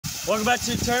Welcome back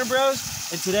to the Turner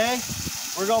Bros, and today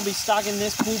we're going to be stocking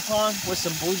this pool pond with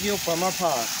some bluegill from our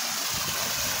pond.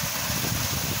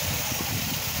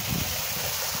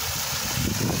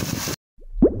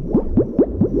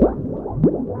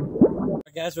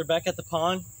 Alright guys, we're back at the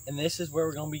pond, and this is where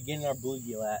we're going to be getting our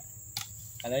bluegill at.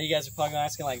 I know you guys are probably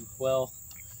asking like, well,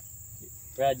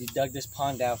 Brad, you dug this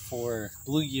pond out for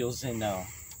bluegills and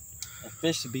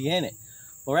fish to be in it.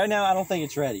 Well, right now I don't think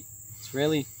it's ready. It's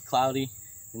really cloudy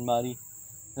and muddy.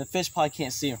 And the fish probably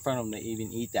can't see in front of them to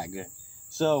even eat that good.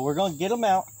 So we're going to get them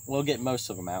out. We'll get most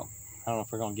of them out. I don't know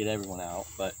if we're going to get everyone out,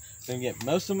 but we're going to get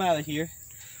most of them out of here.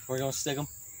 We're going to stick them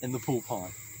in the pool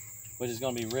pond, which is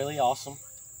going to be really awesome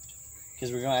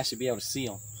because we're going to actually be able to see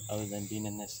them other than being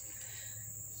in this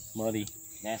muddy,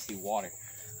 nasty water.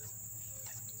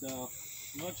 So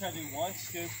I'm going to try to do one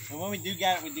scoop. And when we do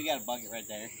got it, we do got a bucket right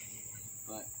there.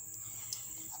 But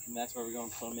and that's where we're going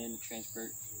to put them in and transfer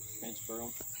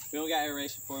them. We don't got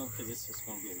aeration for them because it's just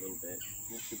going to be a little bit.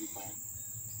 It should be fine.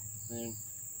 And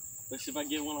let's see if I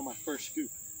get one on my first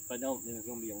scoop. If I don't, then it's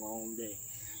going to be a long day.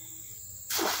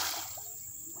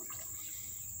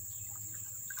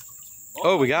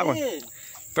 Oh, we got one.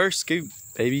 First scoop,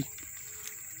 baby.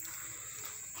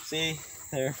 See,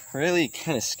 they're really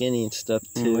kind of skinny and stuff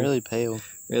too. Really pale.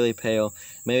 Really pale.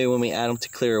 Maybe when we add them to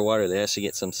clearer water, they actually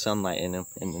get some sunlight in them,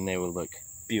 and then they will look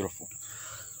beautiful.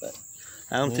 But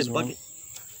add them to the bucket.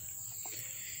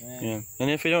 Yeah,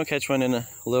 and if we don't catch one in a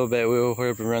little bit, we'll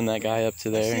hurry up and run that guy up to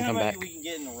there and come back. We can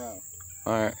get in a row.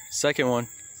 All right, second one.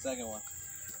 Second one.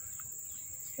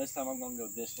 This time I'm gonna go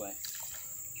this way.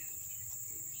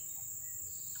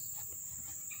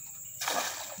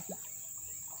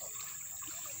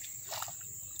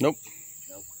 Nope.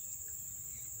 Nope.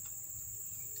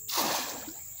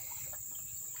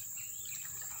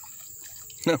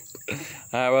 Nope.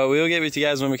 All right, well, we'll get with you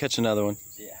guys when we catch another one.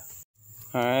 Yeah.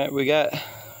 All right, we got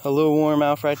a little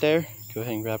warmouth right there. Go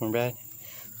ahead and grab him, Brad.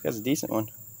 That's a decent one.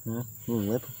 Yeah.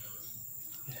 Lip.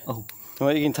 Oh. And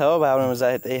what you can tell about them is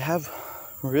that they have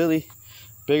really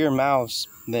bigger mouths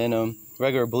than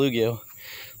regular bluegill.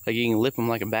 Like you can lip them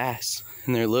like a bass,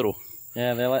 and they're little.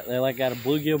 Yeah, they like got a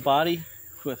bluegill body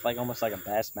with like almost like a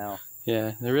bass mouth.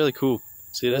 Yeah, they're really cool.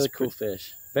 See, that's really cool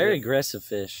fish. Very aggressive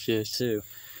fish too.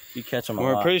 You catch them a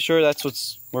lot. We're pretty sure that's what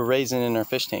we're raising in our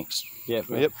fish tanks. Yep.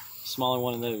 Yep. Smaller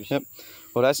one of those. Yep.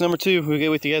 Well, that's number 2. We'll get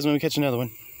with you guys when we catch another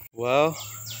one. Well,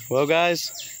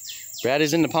 guys, Brad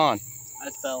is in the pond. I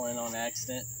fell in on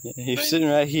accident. Yeah, he's sitting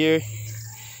right here.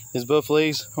 His both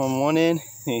legs on one end.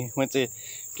 He went to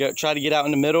try to get out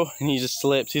in the middle, and he just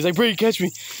slipped. He's like, "Brady, catch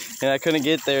me!" And I couldn't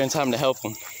get there in time to help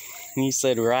him. And he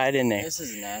slid right in there. This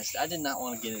is nasty. I did not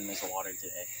want to get in this water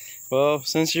today. Well,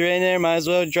 since you're in there, might as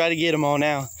well try to get them all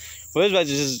now. We was about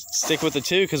to just stick with the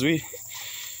 2 because we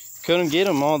couldn't get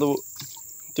them all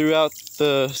throughout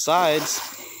the sides.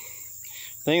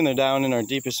 I think they're down in our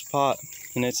deepest spot,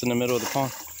 and it's in the middle of the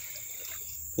pond.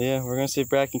 But yeah, we're gonna see if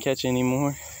Brad can catch any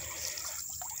more.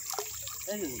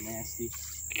 That is nasty.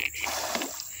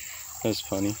 That was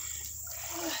funny.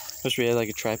 Wish we had like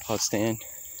a tripod stand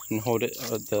and hold it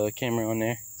the camera on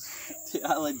there. Dude,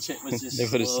 I legit was just they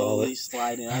would have saw it.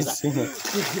 Sliding. I was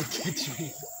like, catch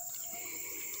me.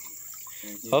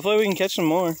 Hopefully we can catch some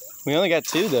more. We only got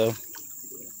 2 though.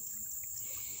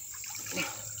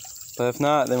 But if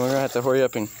not, then we're gonna have to hurry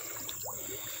up and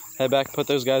head back and put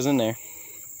those guys in there.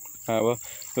 All right, well,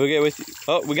 we'll get with you.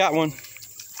 Oh, we got one.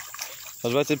 I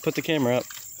was about to put the camera up,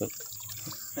 but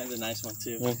that's a nice one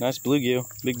too. Yeah, nice bluegill,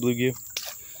 big bluegill.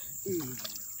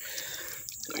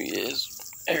 There he is.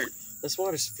 There. This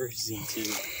water's freezing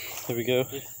too. There we go.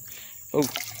 Oh,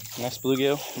 nice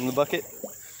bluegill in the bucket.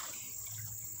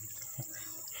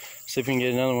 See if we can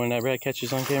get another one that Brad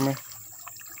catches on camera.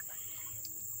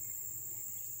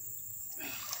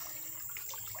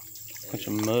 Bunch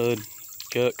of mud,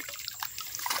 guck.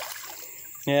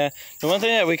 Yeah, the one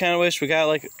thing that we kind of wish we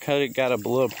got got a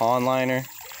little pond liner,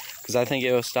 because I think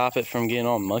it will stop it from getting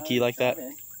all mucky like that.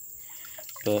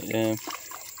 But yeah,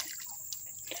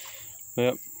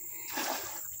 yep.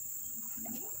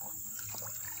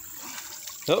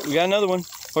 Oh, we got another one.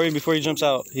 Hurry before he jumps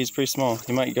out. He's pretty small.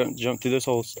 He might jump through those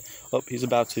holes. Oh, he's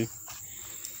about to.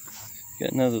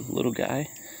 Got another little guy.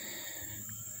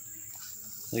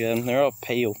 Look at them. They're all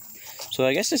pale. So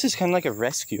I guess this is kind of like a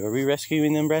rescue. Are we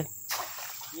rescuing them, Brad?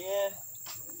 Yeah.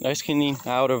 Rescuing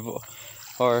out of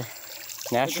our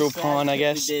natural pond, I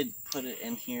guess. We did put it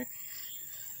in here.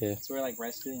 Yeah. So we're like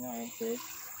rescuing our own fish.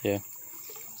 Yeah.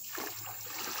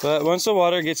 But once the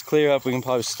water gets clear up, we can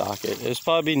probably stock it. It'll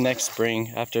probably be next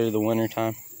spring after the winter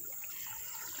time.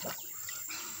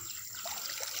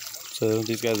 So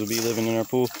these guys will be living in our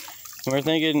pool. We're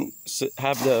thinking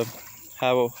have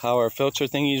how our filter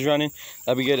thingy's running.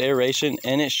 That'd be good aeration,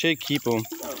 and it should keep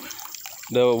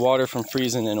the water from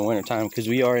freezing in the wintertime because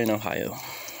we are in Ohio.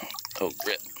 Oh,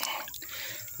 grip.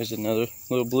 There's another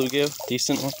little bluegill,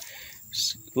 decent one.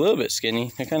 Just a little bit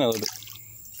skinny. They're kind of a little bit.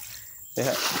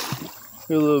 Yeah,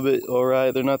 they're a little bit all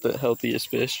right. They're not the healthiest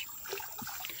fish,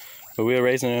 but we are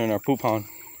raising it in our pool pond.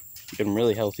 Get them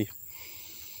really healthy.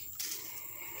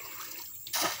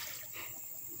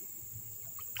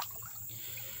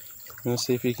 Let's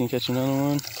see if we can catch another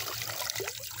one.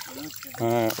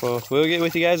 Alright, well, we'll get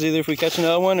with you guys either if we catch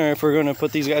another one or if we're going to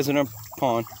put these guys in our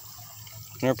pond,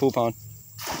 in our pool pond.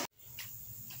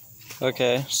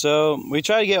 Okay, so we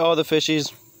tried to get all the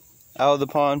fishies out of the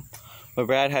pond, but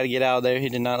Brad had to get out of there. He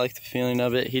did not like the feeling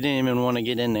of it. He didn't even want to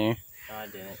get in there. No, I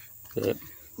didn't. But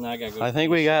no, I gotta go. I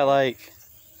think we got like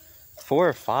 4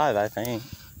 or 5, I think.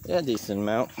 Yeah, a decent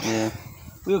amount. Yeah.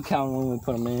 We'll count when we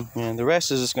put them in. Yeah, the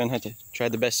rest is just going to have to try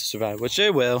the best to survive, which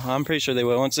they will. I'm pretty sure they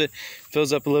will. Once it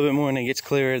fills up a little bit more and it gets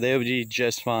clearer, they'll be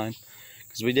just fine.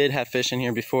 Because we did have fish in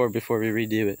here before we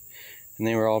redo it. And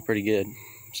they were all pretty good.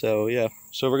 So, yeah.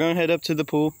 So, we're going to head up to the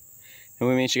pool. And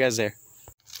we'll meet you guys there.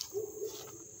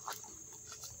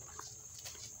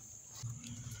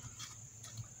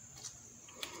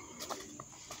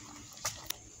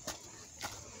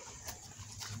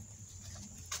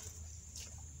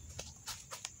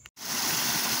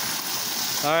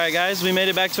 Alright guys, we made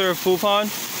it back to our pool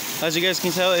pond. As you guys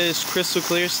can tell, it is crystal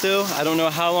clear still. I don't know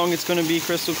how long it's going to be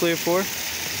crystal clear for.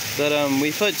 But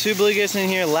we put 2 bluegills in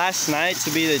here last night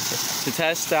to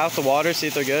test out the water, see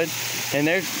if they're good. And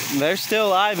they're still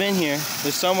alive in here.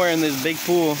 They're somewhere in this big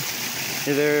pool,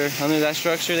 either under that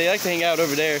structure. They like to hang out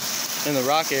over there in the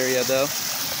rock area though.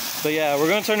 But yeah, we're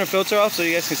going to turn the filter off so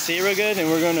you guys can see it real good. And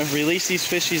we're going to release these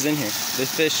fishies in here,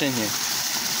 this fish in here.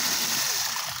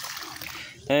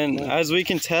 And as we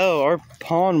can tell, our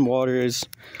pond water is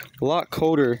a lot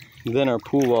colder than our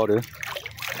pool water.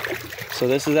 So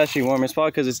this is actually warm. It's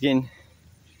probably because it's getting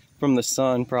from the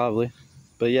sun, probably.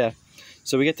 But yeah,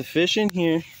 so we get the fish in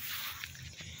here.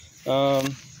 We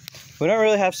don't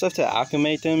really have stuff to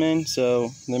acclimate them in,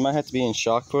 so they might have to be in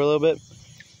shock for a little bit.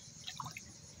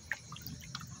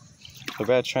 So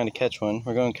Brad's trying to catch one.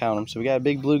 We're going to count them. So we got a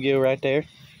big bluegill right there.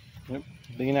 Yep.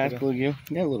 Big and nice bluegill.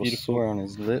 He got a little sore on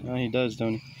his lip. Oh, he does,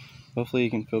 don't he? Hopefully he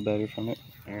can feel better from it.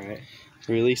 Alright.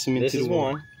 Release him into the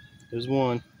water. One. There's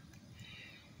one.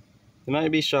 They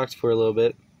might be shocked for a little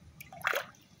bit.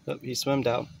 Oh, he swam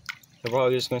out. They're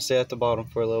probably just going to stay at the bottom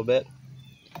for a little bit.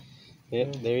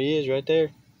 Yep, there he is right there.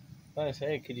 Nice.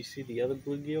 Hey, could you see the other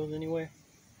bluegills anywhere?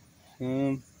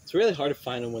 It's really hard to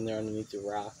find them when they're underneath the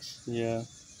rocks. Yeah.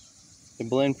 They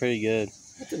blend pretty good.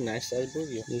 That's a nice sized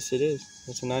bluegill. Yes, it is.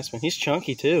 That's a nice one. He's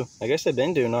chunky too. I guess they've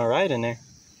been doing all right in there.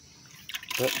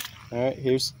 But, all right,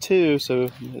 here's 2. So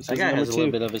this that is guy number has 2. a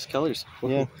little bit of his colors.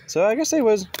 Yeah. So I guess they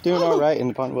was doing all right in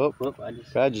the pond. Well,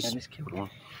 I just killed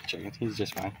one. he's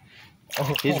just fine.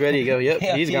 He's ready to go. Yep,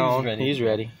 yeah, he's gone. ready. He's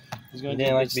ready. He's going He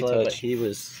didn't like to be slow, but touched. he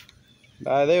was.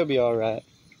 They'll be all right.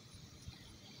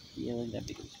 Yeah, like that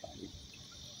big of a spider.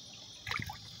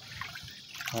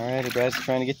 All right, Brad's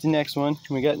trying to get the next one.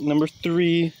 We got number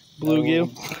 3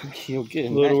 bluegill. He'll get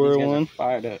him. Littler one.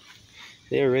 Fired up.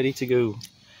 They are ready to go.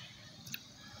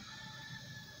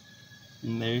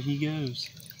 And there he goes,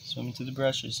 swimming through the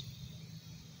brushes.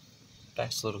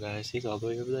 Fast little guys. He's all the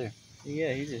way over there.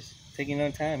 Yeah, he's just taking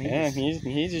no time.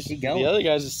 He's going. The other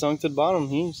guys just sunk to the bottom.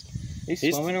 He's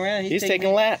swimming around. He's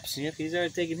taking laps. Yep, he's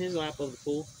already taking his lap of the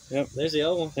pool. Yep. There's the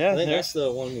other one. Yeah, I think that's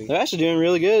the one. They're actually doing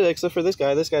really good, except for this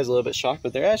guy. This guy's a little bit shocked,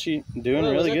 but they're actually doing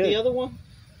really good. The other one?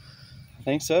 I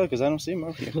think so, because I don't see him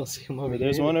over here. I don't see him over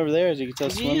There's one over there, as you can tell,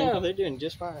 swimming. Yeah, they're doing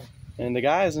just fine. And the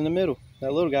guy is in the middle.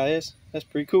 That little guy is. That's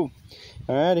pretty cool.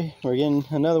 Alrighty, we're getting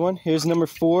another one. Here's number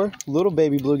 4, little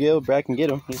baby bluegill. Brad can get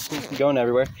him. He's going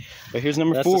everywhere. But here's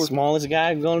number 4. That's the smallest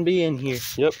guy going to be in here.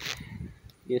 Yep.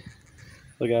 Yeah.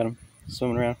 Look at him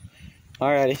swimming around.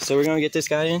 Alrighty, so we're going to get this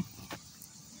guy in.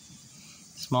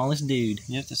 Smallest dude.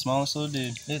 Yep, the smallest little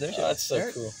dude. Dude, that's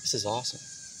so cool. This is awesome.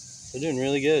 They're doing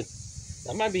really good.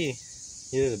 That might be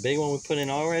either the big one we put in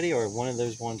already or one of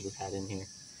those ones we've had in here.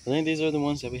 I think these are the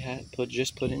ones that we had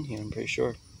just put in here, I'm pretty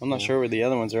sure. I'm not sure where the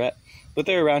other ones are at, but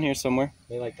they're around here somewhere.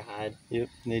 They like to hide. Yep,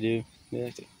 they do. They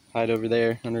like to hide over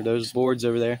there, under those boards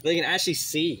over there. They can actually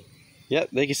see. Yep,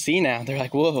 they can see now. They're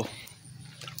like, whoa.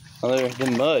 Oh, they're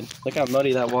in mud. Look how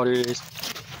muddy that water is.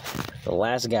 The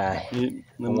last guy. The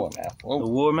warmouth. The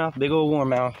warmouth, big old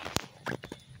warmouth.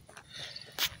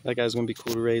 That guy's going to be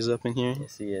cool to raise up in here.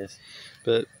 Yes, he is.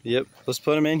 But, yep, let's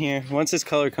put him in here. Once his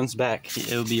color comes back,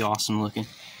 it'll be awesome looking.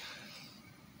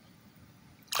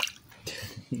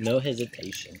 No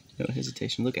hesitation. No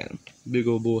hesitation. Look at him. Big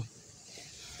old boy.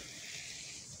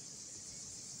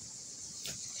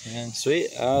 And sweet.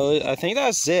 I think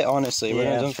that's it, honestly. We're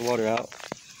going to dump the water out.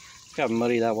 Look how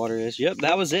muddy that water is. Yep,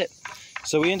 that was it.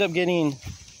 So we end up getting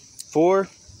 4.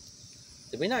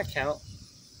 Did we not count?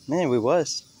 Man, we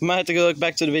was. We might have to go look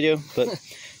back to the video, but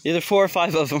either 4 or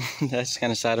 5 of them. That's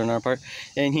kind of sad on our part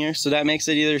in here. So that makes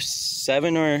it either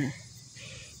 7 or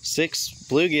 6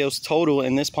 bluegills total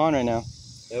in this pond right now.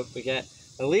 Yep, we got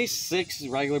at least 6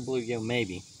 regular bluegill,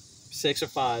 maybe 6 or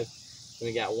 5. And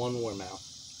we got 1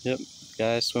 warmouth. Yep,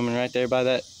 guys swimming right there by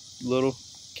that little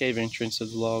cave entrance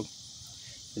of the log,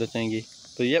 the thingy.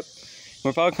 But yep,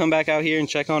 we'll probably come back out here and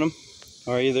check on them,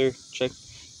 or either check.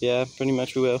 Yeah, pretty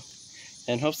much we will.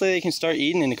 And hopefully they can start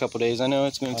eating in a couple days. I know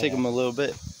it's going to take them a little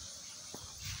bit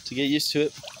to get used to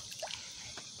it.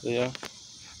 But yeah,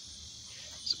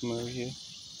 let's come over here.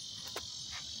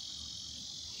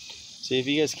 See if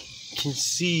you guys can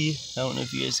see. I don't know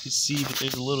if you guys can see, but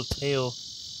there's a little tail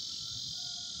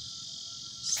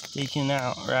sticking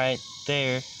out right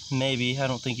there. Maybe. I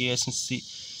don't think you guys can see.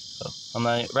 Oh, I'm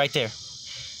not right there.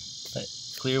 That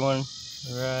clear one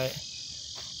right.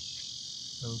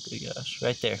 Oh good gosh,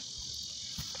 right there.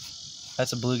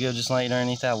 That's a bluegill just laying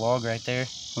underneath that log right there.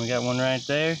 And we got one right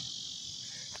there.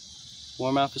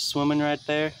 Warmouth is swimming right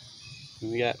there.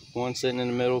 And we got one sitting in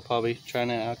the middle, probably trying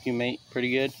to accumate pretty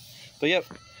good. But yep.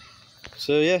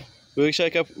 So yeah, we'll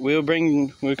check up. We'll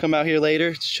come out here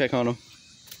later to check on them.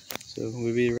 So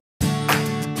we'll be.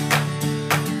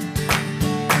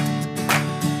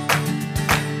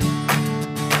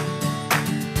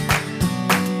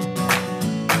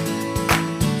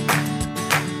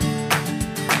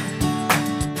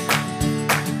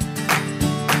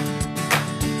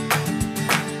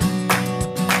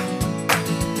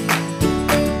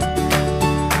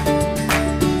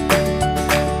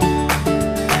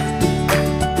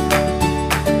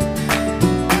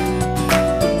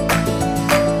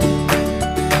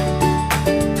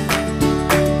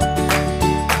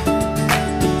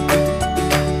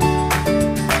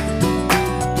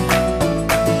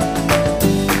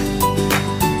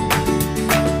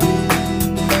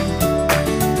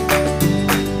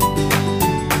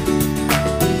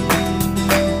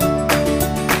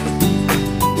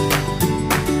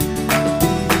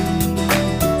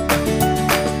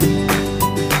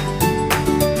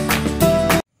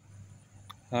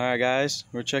 Alright guys,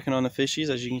 we're checking on the fishies.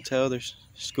 As you can tell, they're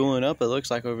schooling up, it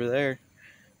looks like, over there.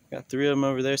 Got 3 of them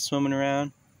over there swimming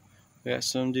around. We got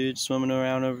some dude swimming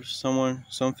around over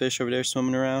some fish over there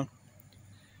swimming around.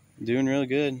 Doing really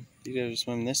good. You guys are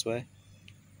swimming this way.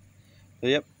 But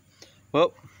yep.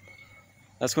 Well,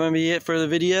 that's going to be it for the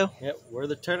video. Yep, we're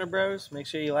the Turner Bros. Make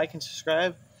sure you like and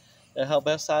subscribe. That'll help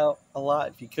us out a lot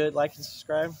if you could like and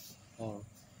subscribe.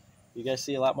 You guys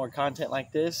see a lot more content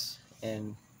like this,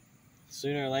 and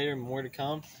sooner or later, more to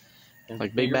come. And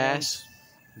like big bass.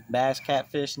 Bass,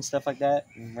 catfish, and stuff like that.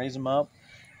 And raise them up.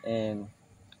 And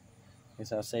I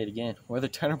guess I'll say it again. We're the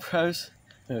Turner Bros.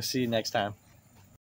 We'll see you next time.